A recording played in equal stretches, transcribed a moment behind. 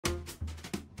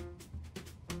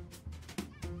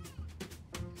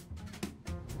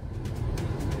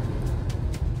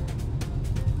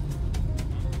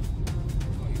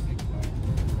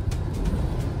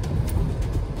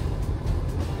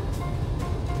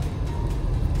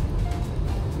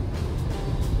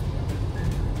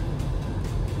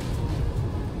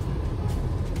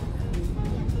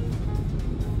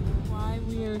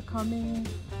coming.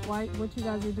 What you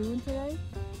guys are doing today?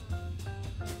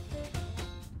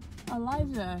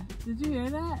 Elijah, did you hear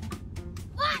that?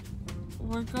 What?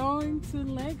 We're going to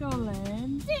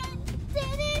Legoland.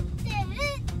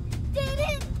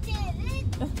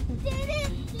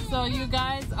 So you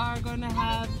guys are gonna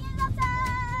have.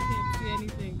 Can't see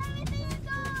anything.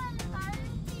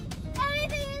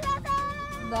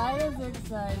 That is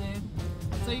excited.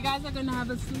 So you guys are gonna have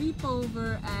a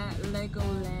sleepover at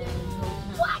Legoland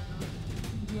Hotel. What?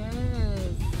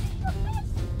 Yes.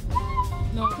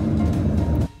 No.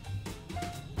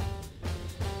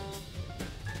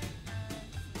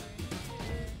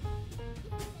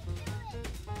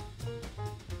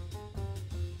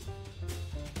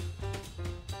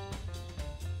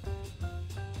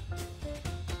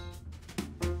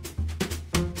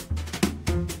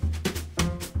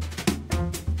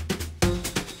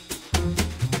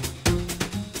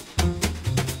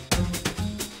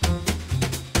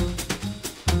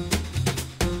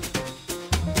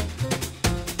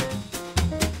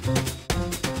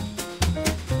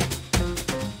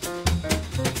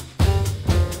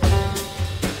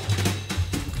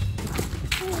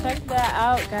 Check that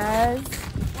out, guys.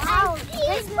 Wow,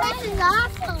 this place is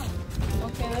awesome.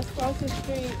 Okay, let's cross the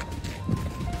street.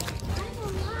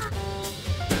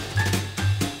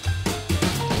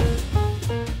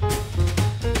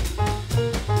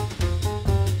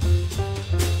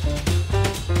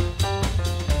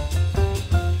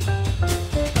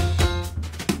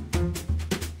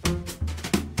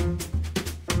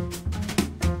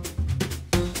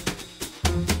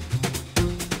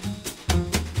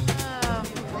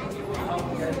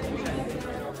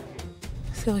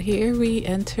 So here we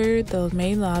entered the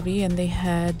main lobby and they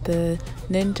had the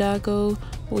Ninjago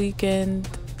weekend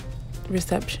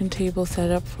reception table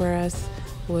set up for us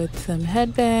with some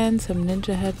headbands, some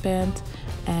ninja headbands,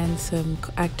 and some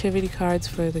activity cards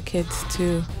for the kids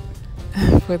to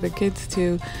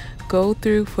go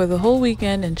through for the whole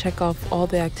weekend and check off all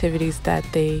the activities that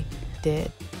they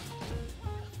did.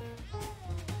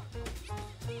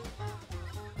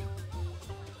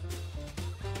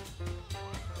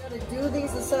 To do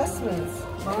these assessments,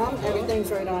 Mom, everything's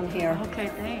right on here. Okay,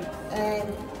 thanks.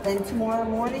 And then tomorrow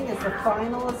morning is the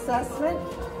final assessment,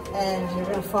 and you're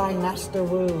gonna find Master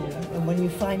Wu. And when you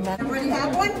find Master, you already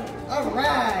have one? All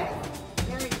right.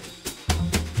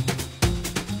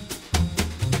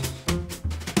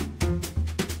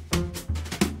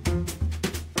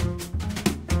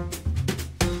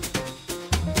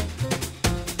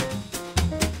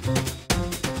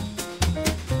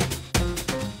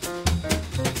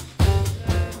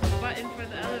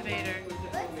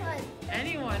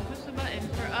 Anyone, push the button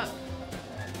for up.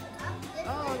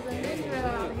 Oh, the ninja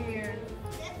out here.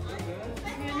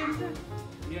 See a ninja?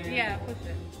 Yeah, push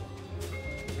it.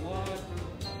 What?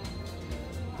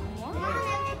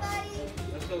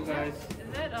 Let's go, guys. Is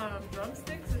that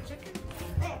drumsticks or chicken?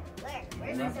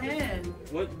 In his hand.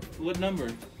 What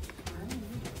number?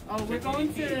 Oh, we're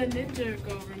going to the ninja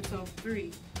go room, so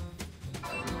 3.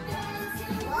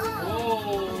 Whoa!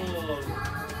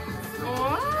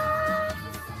 What?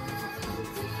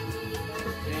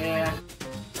 Yeah.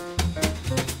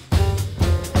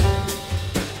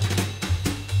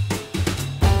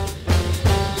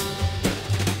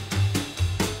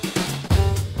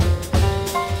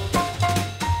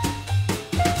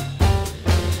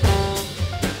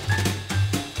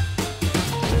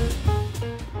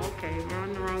 Okay, we're on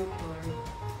the wrong floor.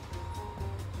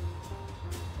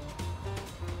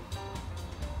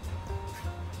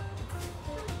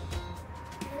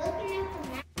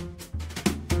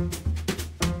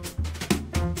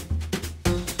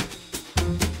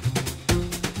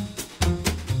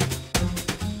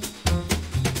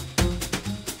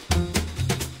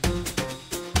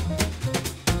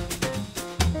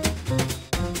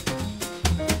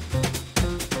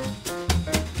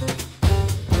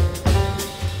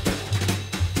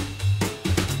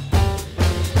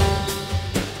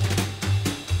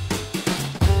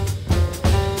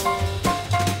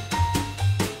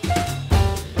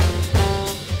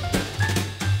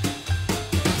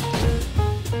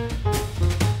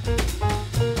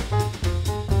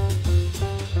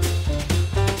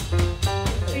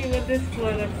 This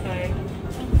floor looks like.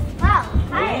 Wow.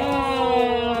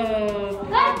 Whoa!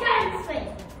 That's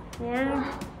space.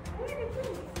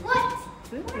 What?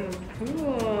 This is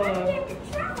cool.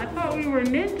 I thought we were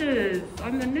ninjas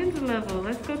on the ninja level.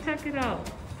 Let's go check it out.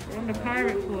 We're on the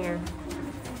pirate floor.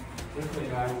 This way,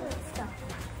 guys.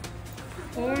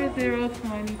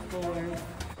 4024.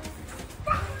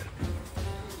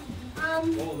 Oh,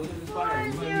 look at the fire.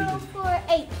 You might need this.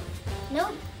 4048.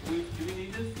 Nope. Do we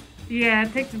need this? Yeah,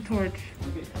 take the torch.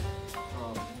 Okay.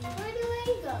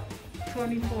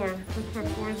 24. Look for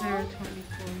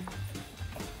 4024.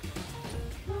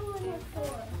 204.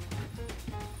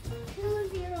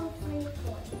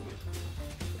 2024.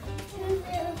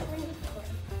 2024.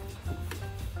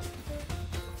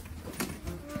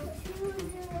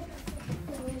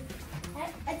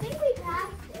 I think we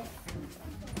passed it.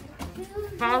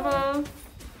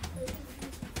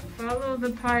 Follow the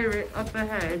pirate up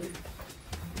ahead.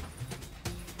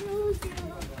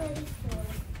 2034.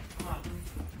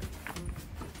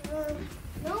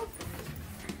 Nope.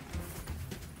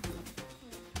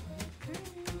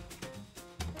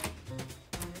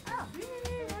 Oh,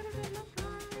 really? What does it look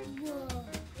like? Whoa.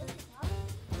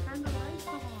 Turn the lights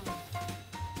on.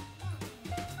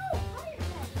 Oh,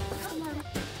 come on.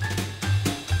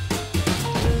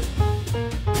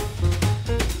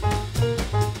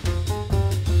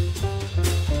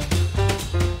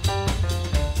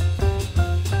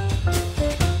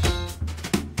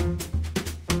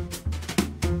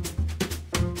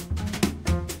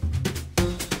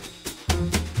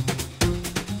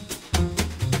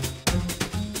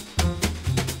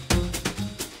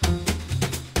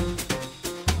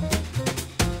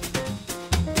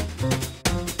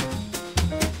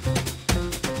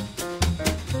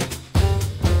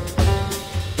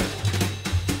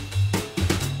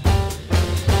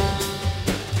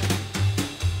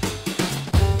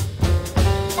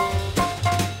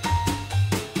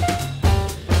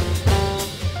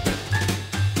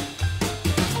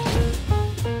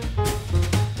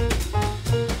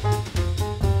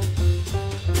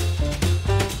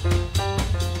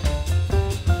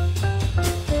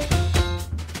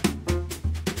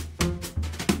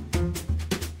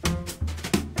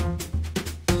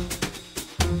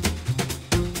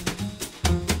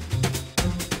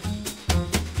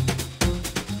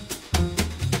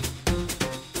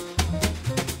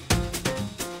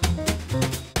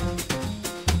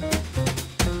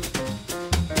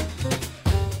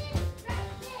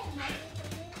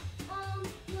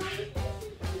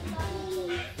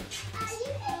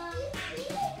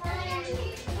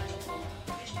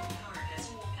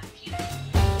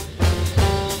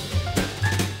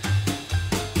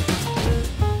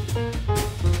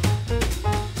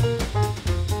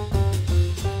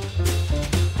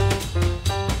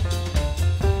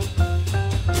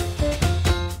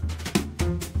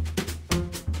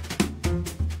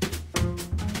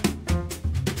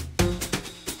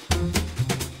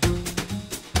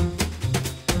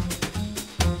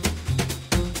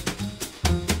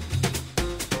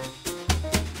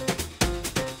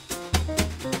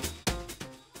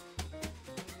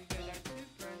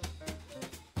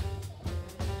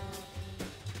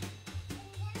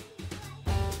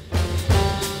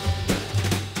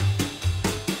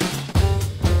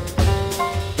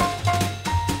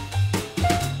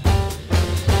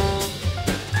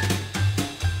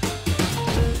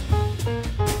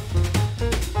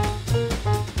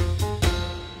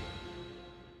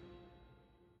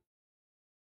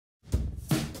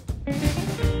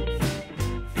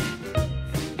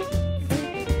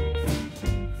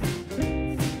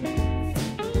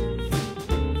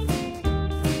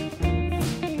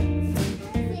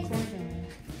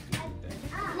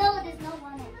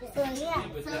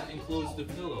 Includes the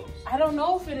pillows. I don't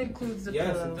know if it includes the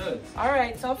Yes, pillows. it does. All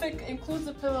right, so if it includes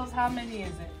the pillows, how many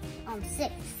is it?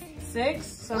 6. 6?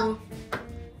 So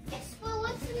Yes, well,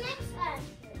 what's the next one?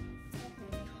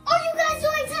 Oh, you guys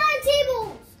doing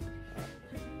timetables!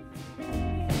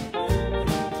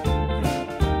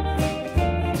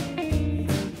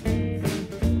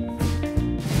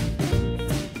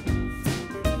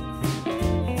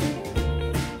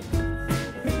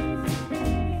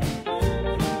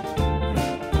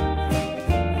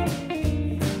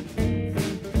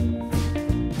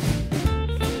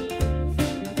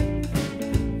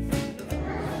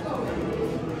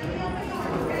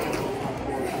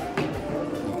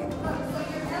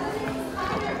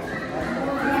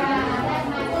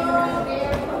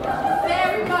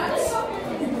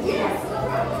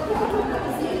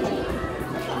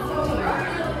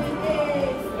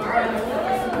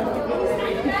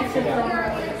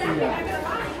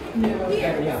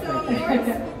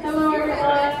 hello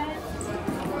everyone.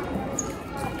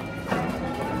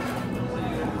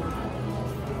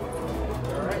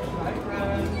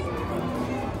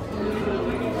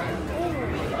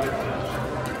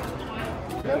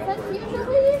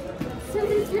 Usually, so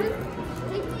it's just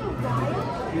taking a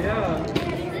while.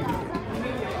 Yeah.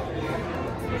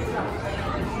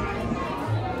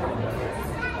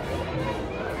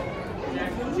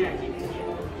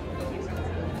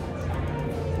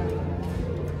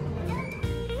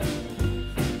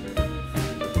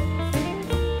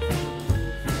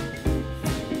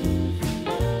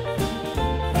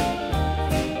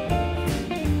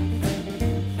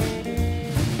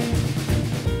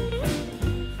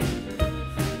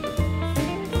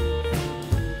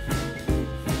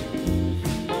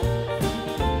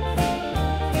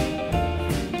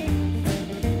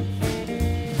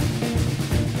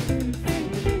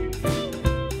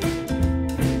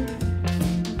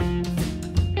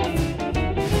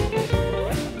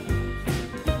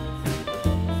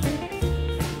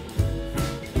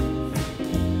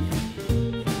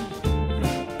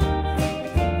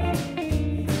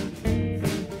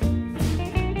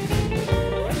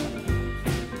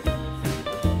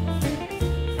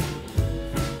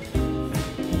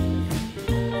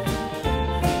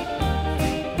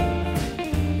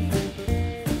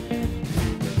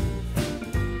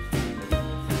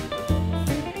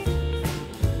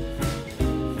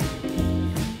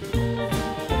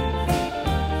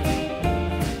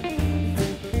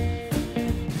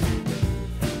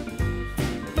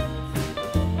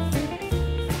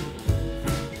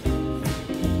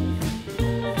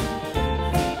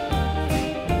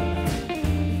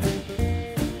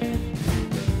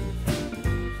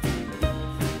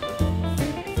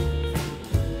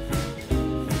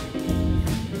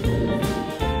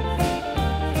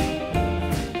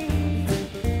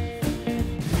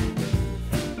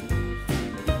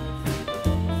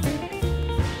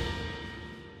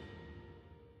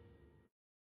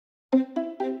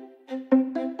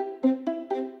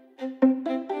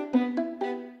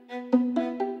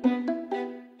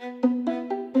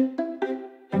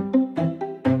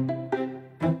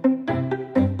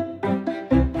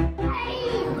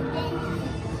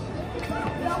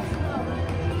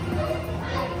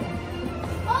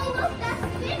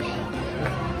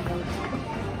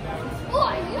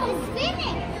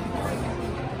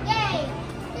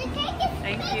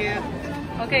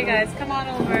 Okay, guys, come on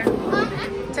over.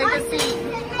 Take a seat.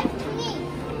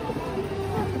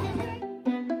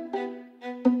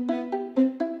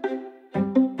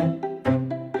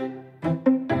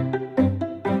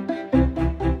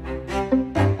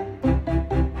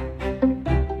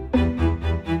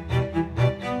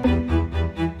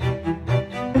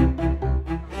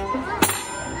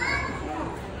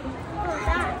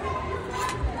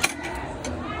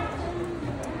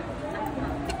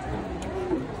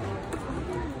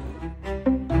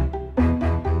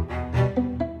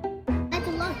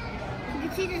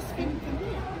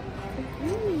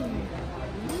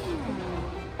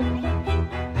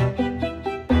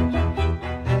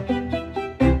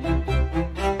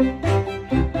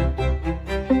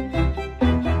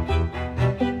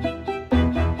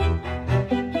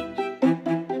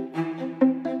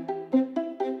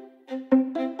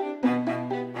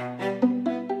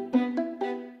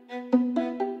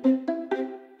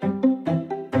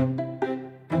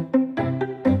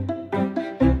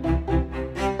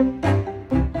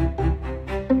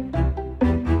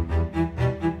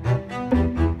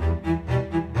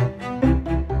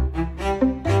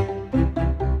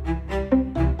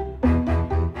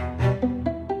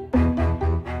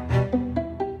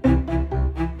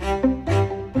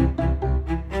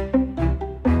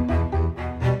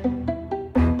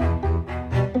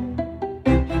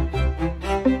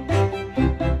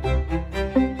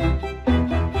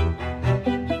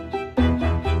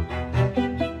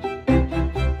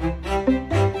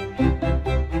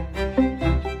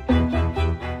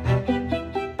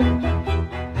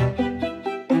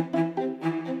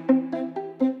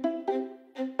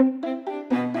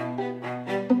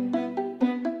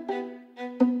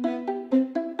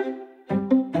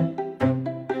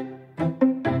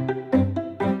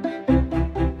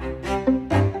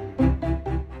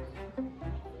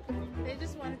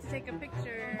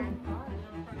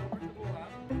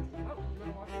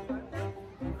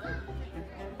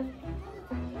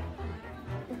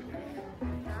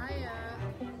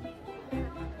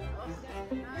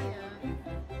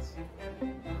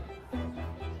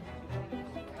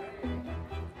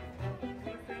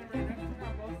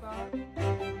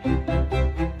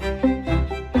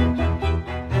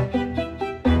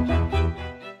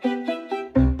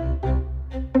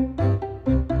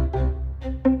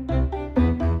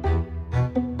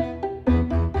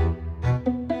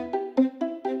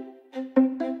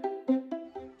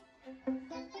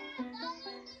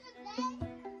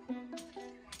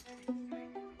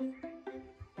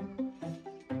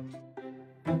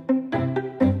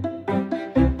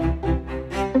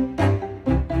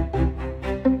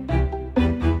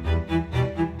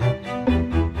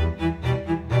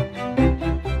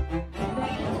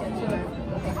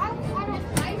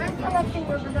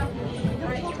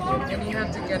 And you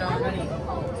have to get on it.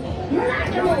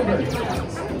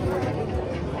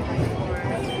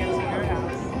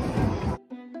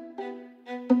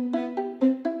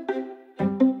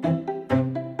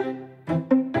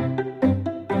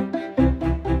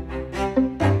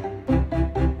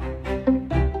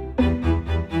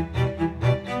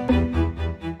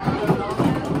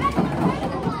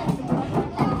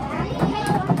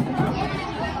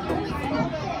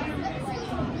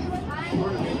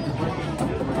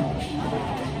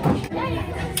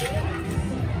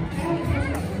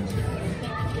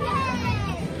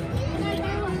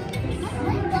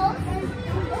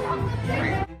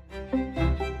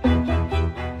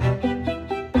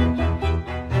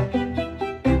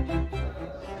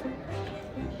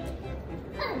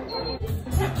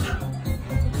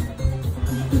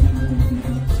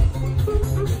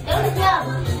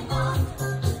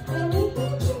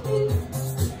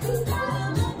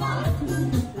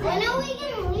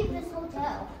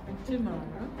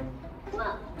 Tomorrow.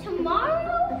 Well,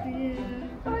 tomorrow? Yeah.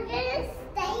 We're gonna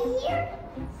stay here?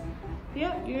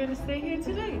 Yep, you're gonna stay here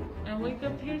today and wake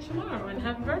up here tomorrow and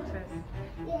have breakfast.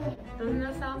 Yeah. Doesn't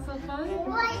that sound so fun?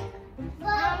 What?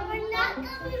 But we're not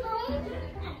going home?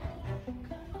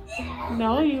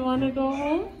 No, you wanna go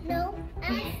home? No,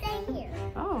 I'm gonna stay here.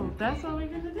 Oh, that's what we're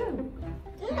gonna do.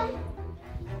 Yeah.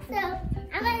 So,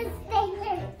 I'm gonna stay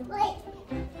here. Wait.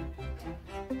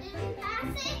 Did you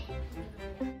pass it?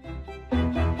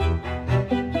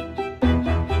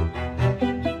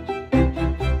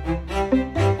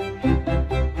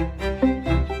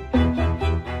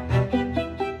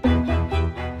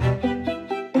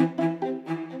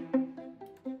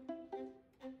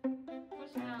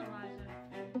 Push now, Elijah.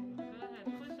 Go ahead,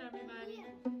 push everybody.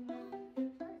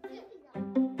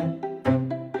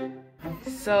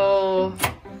 So,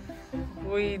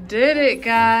 we did it,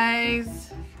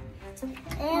 guys.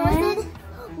 And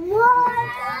what?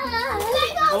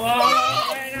 Lego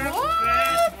Whoa.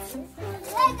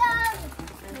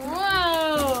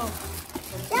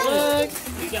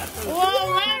 got those.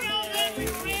 Whoa, rattles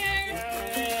everywhere.